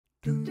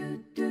There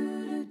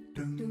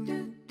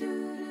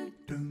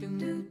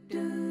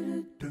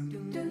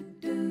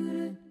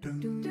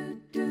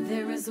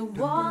is a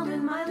wall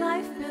in my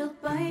life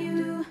built by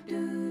you.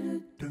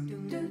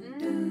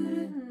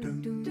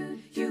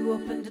 You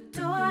opened a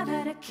door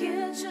that a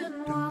kid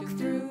shouldn't walk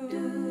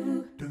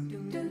through.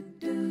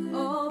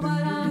 Oh,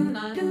 but I'm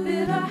not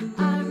bitter,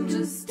 I'm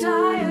just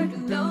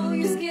tired. No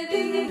use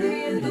getting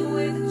angry at the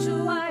way that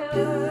you're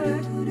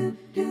wired.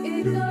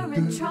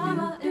 Ignorant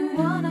trauma in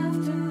one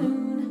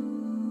afternoon.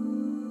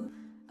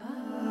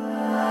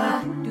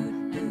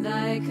 And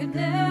I could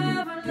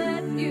never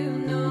let you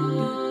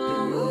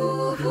know.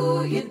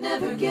 Ooh, you'd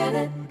never get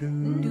it.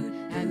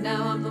 And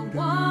now I'm the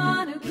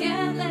one who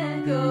can't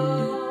let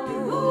go.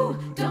 Ooh,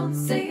 don't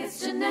say it's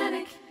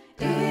genetic.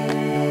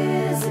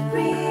 Is it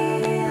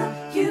real?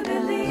 You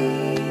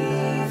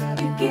believe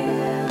you're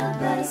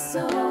guiltless,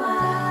 so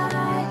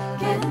I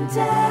can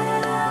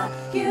tell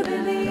you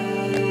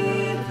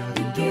believe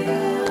you're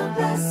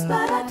guiltless.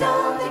 But I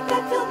don't think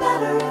I'd feel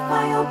better if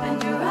I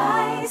opened your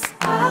eyes.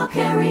 I'll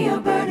carry your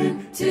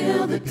burden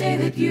till the day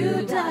that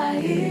you die.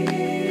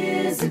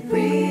 Is it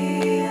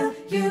real?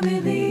 You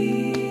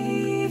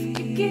believe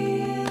you're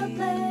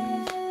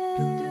guiltless.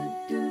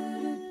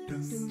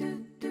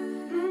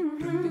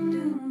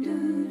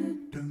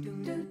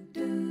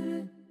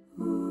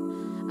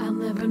 I'll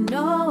never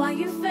know why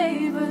you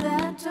favor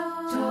that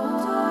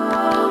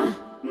tone.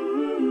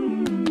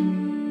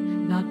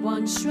 Not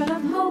one shred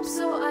of hope,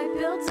 so I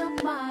built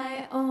up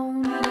my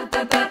own.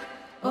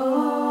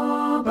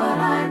 Oh, but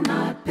I'm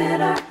not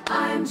bitter,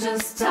 I'm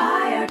just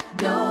tired.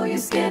 No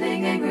use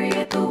getting angry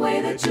at the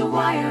way that you're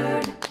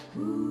wired.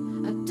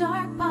 A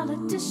dark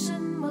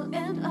politician will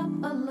end up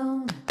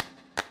alone.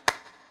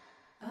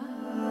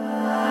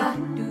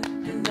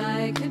 And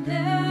I could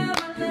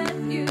never let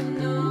you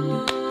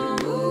know.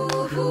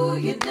 Ooh,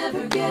 you'd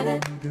never get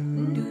it.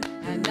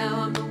 And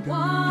now I'm the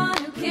one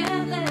who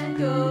can't let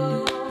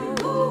go.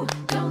 Ooh,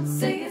 don't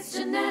say it's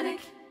genetic.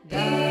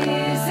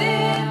 Is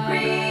it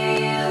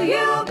real?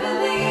 You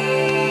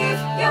believe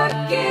you're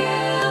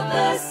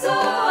guiltless, so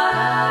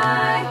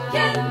I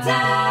can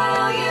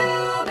tell you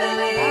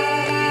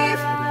believe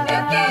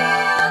you're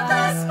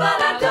guiltless. But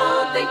I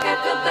don't think I'd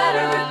feel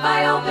better if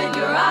I opened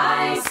your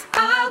eyes.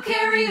 I'll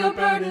carry your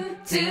burden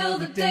till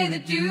the day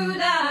that you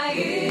die.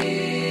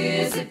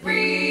 Is it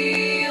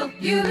real?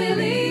 You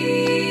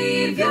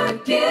believe you're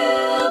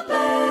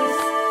guiltless.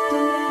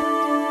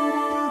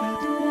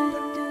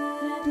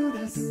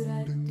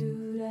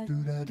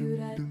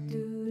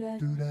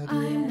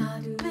 I'm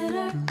not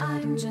bitter,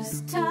 I'm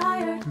just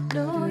tired.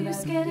 No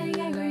use getting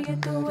angry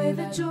at the way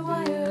that you're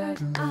wired.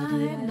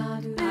 I'm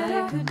not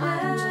bitter,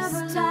 I'm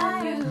just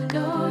tired.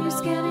 No use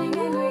getting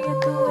angry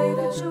at the way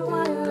that you're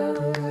wired.